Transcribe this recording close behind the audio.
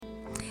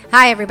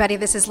Hi, everybody.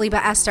 This is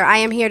Liba Esther. I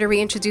am here to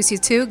reintroduce you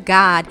to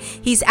God.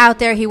 He's out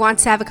there. He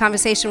wants to have a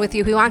conversation with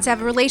you. He wants to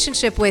have a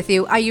relationship with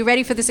you. Are you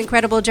ready for this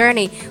incredible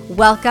journey?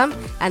 Welcome,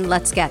 and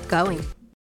let's get going.